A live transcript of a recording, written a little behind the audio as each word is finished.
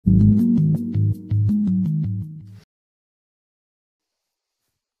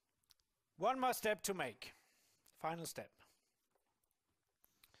One more step to make. Final step.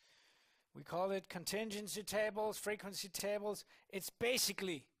 We call it contingency tables, frequency tables. It's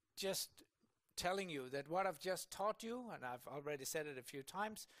basically just telling you that what I've just taught you, and I've already said it a few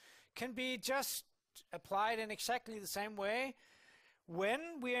times, can be just applied in exactly the same way when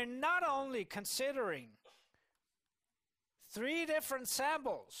we are not only considering 3 different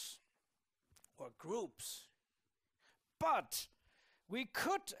samples or groups, but we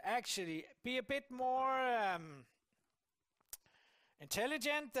could actually be a bit more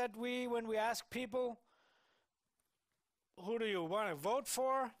intelligent that when we ask people, who do you want to vote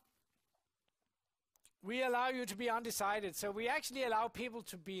for? We allow you to be undecided. So we actually allow people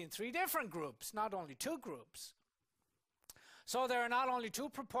to be in 3 different groups, not only 2 groups. So there are not only 2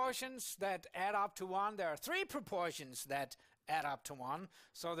 proportions that add up to 1, there are 3 proportions that add up to 1.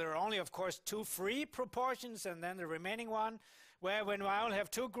 So there are only, of course, 2 free proportions and then the remaining one, where when I only have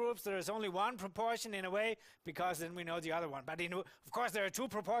 2 groups, there is only 1 proportion in a way, because then we know the other one. But of course, there are 2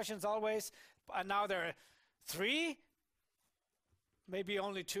 proportions always, and now there are 3. Maybe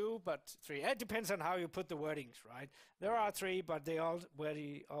only 2, but 3. It depends on how you put the wordings, right? There are 3, but they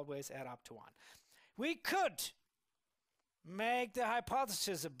always add up to 1. We could make the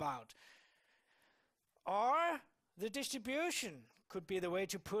hypothesis about, or the distribution could be the way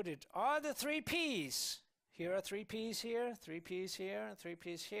to put it, or the 3 P's. Here are 3 P's here, 3 P's here, and 3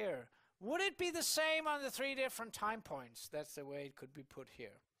 P's here. Would it be the same on the 3 different time points? That's the way it could be put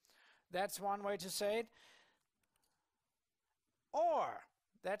here. That's one way to say it. Or,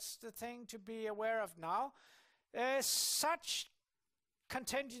 that's the thing to be aware of now, such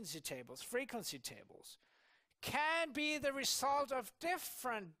contingency tables, frequency tables, can be the result of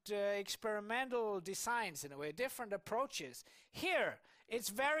different experimental designs, in a way, different approaches. Here, it's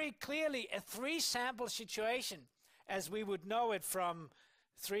very clearly a 3-sample situation, as we would know it from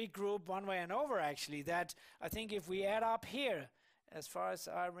 3 group one way and over, actually, that I think if we add up here, as far as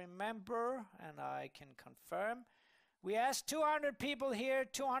I remember, and I can confirm, we asked 200 people here,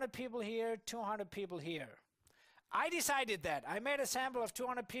 200 people here, 200 people here. I decided that. I made a sample of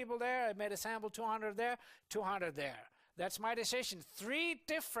 200 people there. I made a sample 200 there, 200 there. That's my decision. 3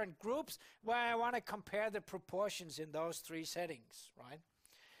 different groups where I want to compare the proportions in those 3 settings, right?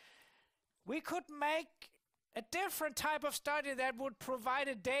 We could make a different type of study that would provide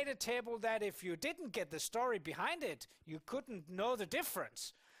a data table that if you didn't get the story behind it, you couldn't know the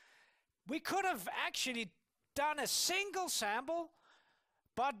difference. We could have actually done a single sample,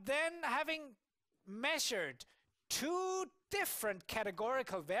 but then having measured 2 different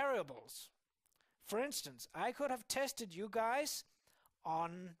categorical variables. For instance, I could have tested you guys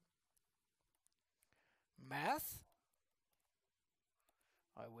on math.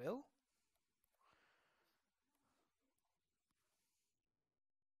 I will.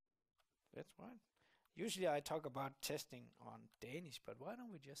 That's fine. Usually I talk about testing on Danish, but why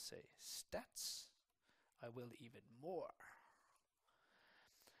don't we just say stats? I will even more.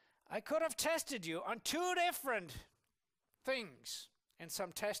 I could have tested you on 2 different things in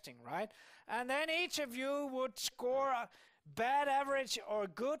some testing, right? And then each of you would score bad, average, or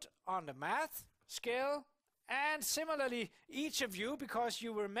good on the math scale. And similarly, each of you, because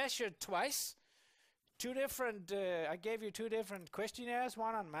you were measured twice, 2 different, I gave you 2 different questionnaires,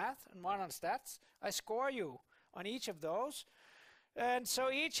 one on math and one on stats. I score you on each of those. And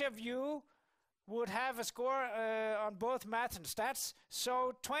so each of you would have a score on both math and stats.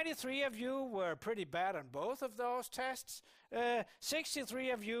 So 23 of you were pretty bad on both of those tests. 63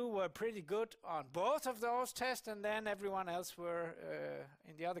 of you were pretty good on both of those tests, and then everyone else were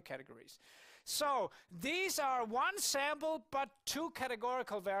in the other categories. So these are 1 sample, but 2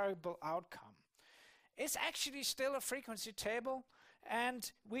 categorical variable outcome. It's actually still a frequency table, and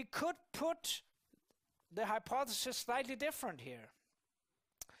we could put the hypothesis slightly different here.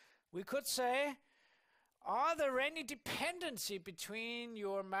 We could say, are there any dependency between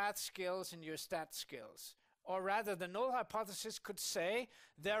your math skills and your stat skills? Or rather, the null hypothesis could say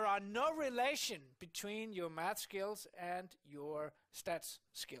there are no relation between your math skills and your stats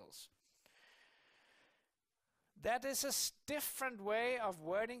skills. That is a different way of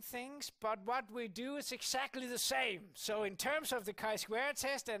wording things, but what we do is exactly the same. So in terms of the chi-square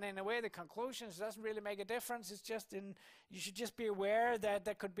test, and in a way the conclusions doesn't really make a difference. It's just you should just be aware that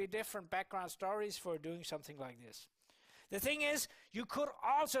there could be different background stories for doing something like this. The thing is, you could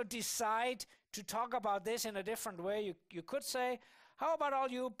also decide to talk about this in a different way. You could say, how about all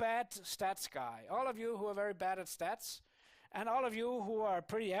you bad stats guy? All of you who are very bad at stats, and all of you who are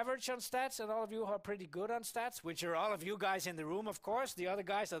pretty average on stats, and all of you who are pretty good on stats, which are all of you guys in the room, of course. The other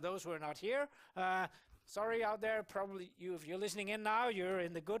guys are those who are not here. Sorry out there, probably you, if you're listening in now, you're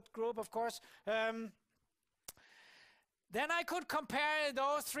in the good group, of course. Then I could compare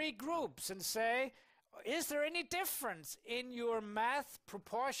those three groups and say, is there any difference in your math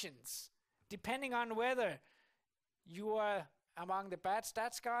proportions depending on whether you are among the bad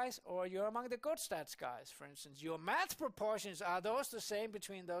stats guys or you're among the good stats guys? For instance, your math proportions, are those the same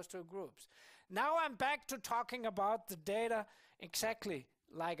between those two groups? Now I'm back to talking about the data exactly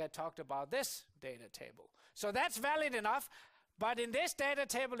like I talked about this data table. So that's valid enough, but in this data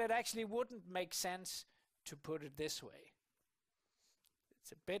table it actually wouldn't make sense to put it this way.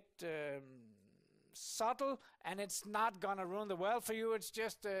 It's a bit subtle, and it's not gonna ruin the world for you. It's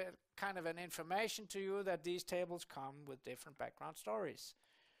just kind of an information to you that these tables come with different background stories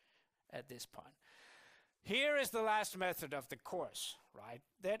at this point. Here is the last method of the course, right?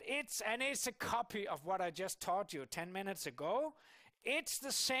 It's a copy of what I just taught you 10 minutes ago. It's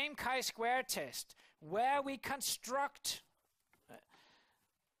the same chi-square test where we construct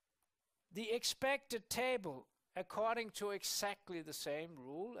the expected table according to exactly the same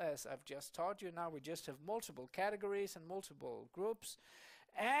rule as I've just taught you. Now we just have multiple categories and multiple groups.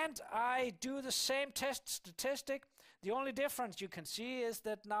 And I do the same test statistic. The only difference you can see is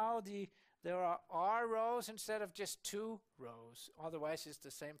that now there are R rows instead of just 2 rows. Otherwise it's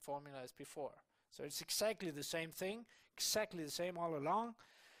the same formula as before. So it's exactly the same thing, exactly the same all along.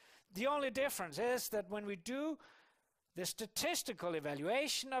 The only difference is that when we do the statistical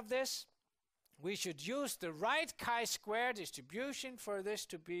evaluation of this, we should use the right chi-square distribution for this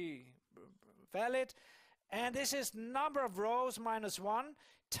to be valid. And this is number of rows minus 1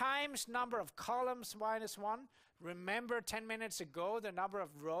 times number of columns minus 1. Remember 10 minutes ago the number of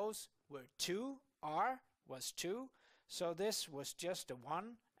rows were 2, R was 2. So this was just a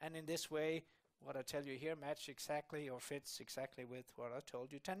 1. And in this way, what I tell you here matches exactly or fits exactly with what I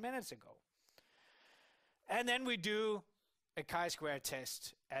told you 10 minutes ago. And then we do a chi-square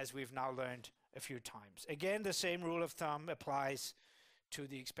test, as we've now learned a few times. Again, the same rule of thumb applies to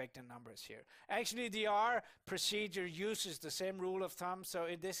the expected numbers here. Actually, the R procedure uses the same rule of thumb, so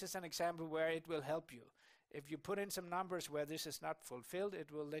this is an example where it will help you. If you put in some numbers where this is not fulfilled,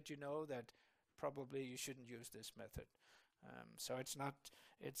 it will let you know that probably you shouldn't use this method. So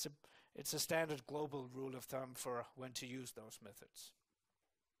it's a standard global rule of thumb for when to use those methods.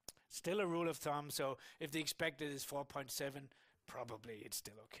 Still a rule of thumb, so if the expected is 4.7, probably it's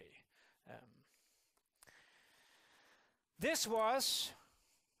still okay. This was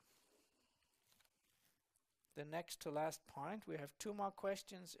the next to last point. We have 2 more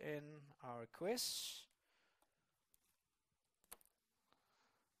questions in our quiz.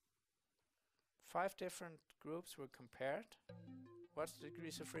 5 different groups were compared. What's the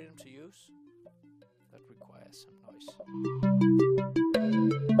degrees of freedom to use? That requires some noise.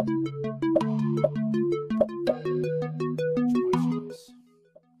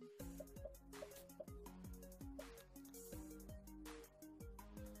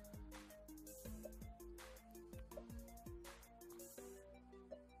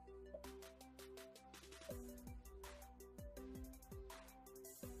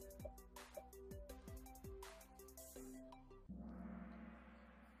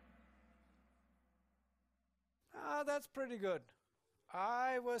 That's pretty good.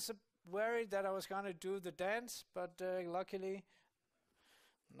 I was worried that I was going to do the dance, but luckily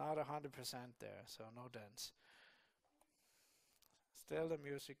not 100% there, so no dance. Still the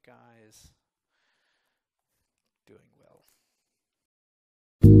music guy is doing well.